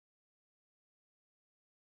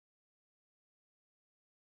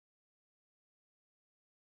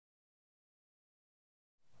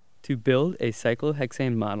To build a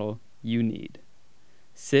cyclohexane model, you need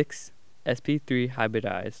 6 sp3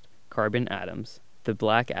 hybridized carbon atoms, the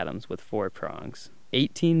black atoms with 4 prongs,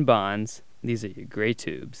 18 bonds, these are your gray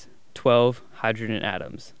tubes, 12 hydrogen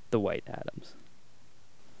atoms, the white atoms.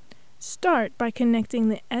 Start by connecting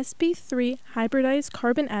the sp3 hybridized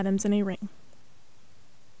carbon atoms in a ring.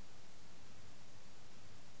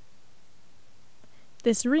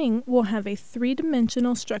 This ring will have a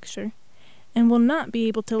 3-dimensional structure and will not be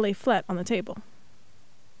able to lay flat on the table.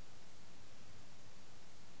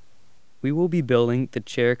 We will be building the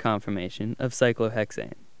chair conformation of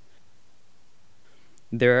cyclohexane.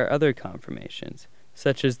 There are other conformations,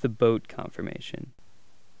 such as the boat conformation.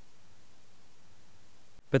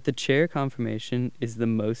 But the chair conformation is the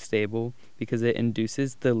most stable because it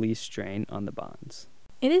induces the least strain on the bonds.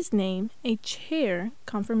 It is named a chair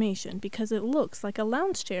conformation because it looks like a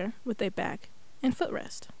lounge chair with a back and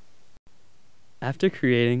footrest. After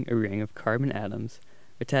creating a ring of carbon atoms,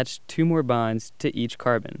 attach 2 more bonds to each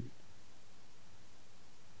carbon.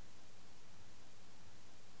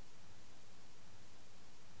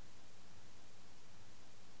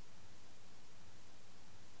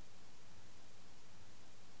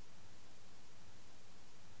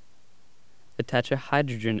 Attach a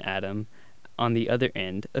hydrogen atom on the other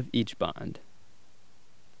end of each bond.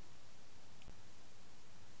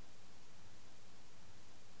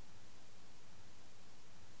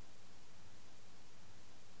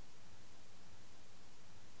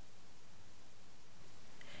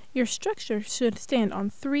 Your structure should stand on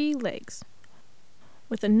 3 legs,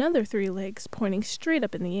 with another 3 legs pointing straight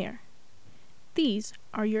up in the air. These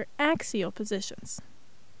are your axial positions.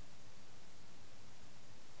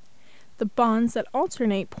 The bonds that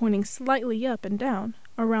alternate pointing slightly up and down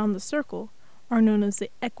around the circle are known as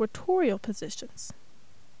the equatorial positions.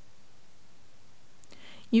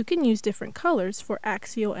 You can use different colors for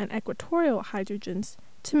axial and equatorial hydrogens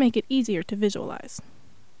to make it easier to visualize.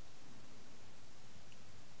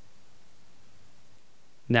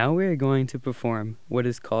 Now we are going to perform what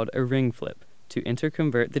is called a ring flip to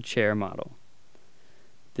interconvert the chair model.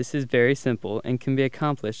 This is very simple and can be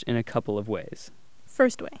accomplished in a couple of ways.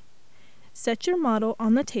 First way. Set your model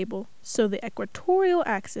on the table so the equatorial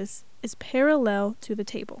axis is parallel to the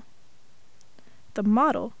table. The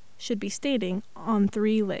model should be standing on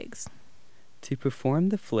 3 legs. To perform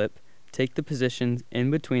the flip, take the positions in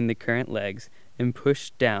between the current legs and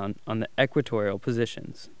push down on the equatorial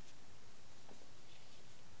positions.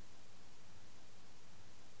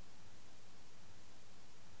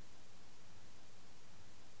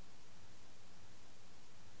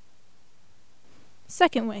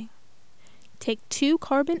 Second way. Take 2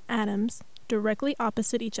 carbon atoms directly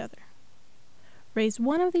opposite each other. Raise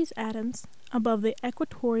one of these atoms above the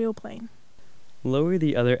equatorial plane. Lower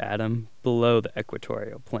the other atom below the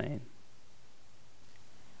equatorial plane.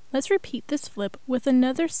 Let's repeat this flip with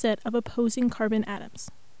another set of opposing carbon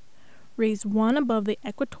atoms. Raise one above the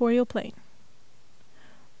equatorial plane.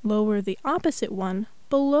 Lower the opposite one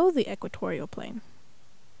below the equatorial plane.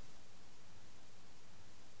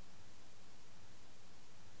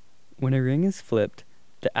 When a ring is flipped,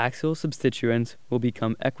 the axial substituents will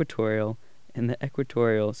become equatorial and the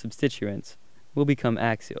equatorial substituents will become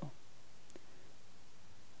axial.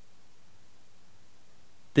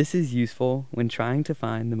 This is useful when trying to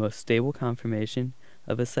find the most stable conformation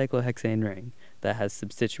of a cyclohexane ring that has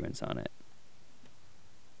substituents on it.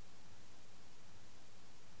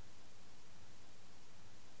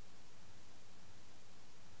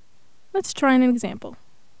 Let's try an example.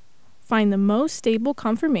 Find the most stable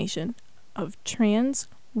conformation of trans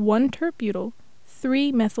 1-tertbutyl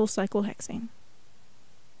 3-methylcyclohexane.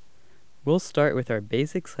 We'll start with our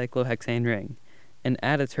basic cyclohexane ring and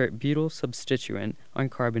add a tertbutyl substituent on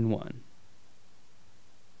carbon 1.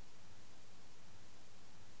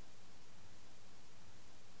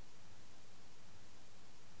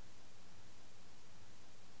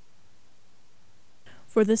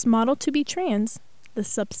 For this model to be trans, the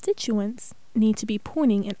substituents need to be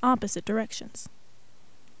pointing in opposite directions.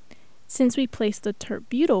 Since we placed the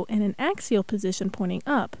tertbutyl in an axial position pointing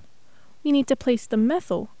up, we need to place the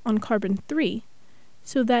methyl on carbon 3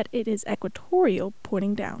 so that it is equatorial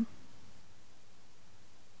pointing down.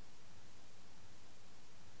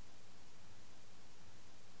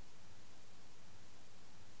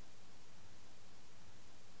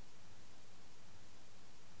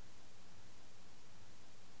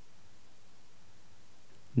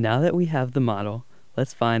 Now that we have the model,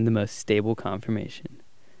 let's find the most stable conformation.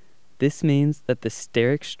 This means that the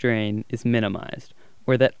steric strain is minimized,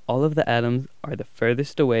 or that all of the atoms are the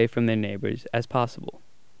furthest away from their neighbors as possible.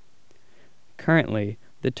 Currently,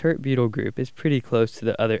 the tert-butyl group is pretty close to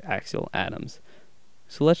the other axial atoms.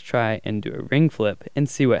 So let's try and do a ring flip and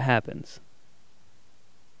see what happens.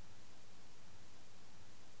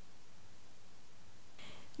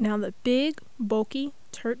 Now the big, bulky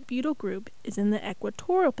tert-butyl group is in the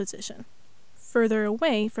equatorial position, further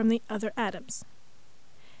away from the other atoms.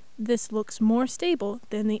 This looks more stable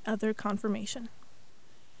than the other conformation.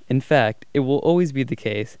 In fact, it will always be the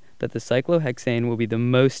case that the cyclohexane will be the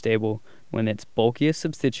most stable when its bulkiest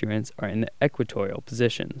substituents are in the equatorial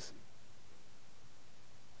positions.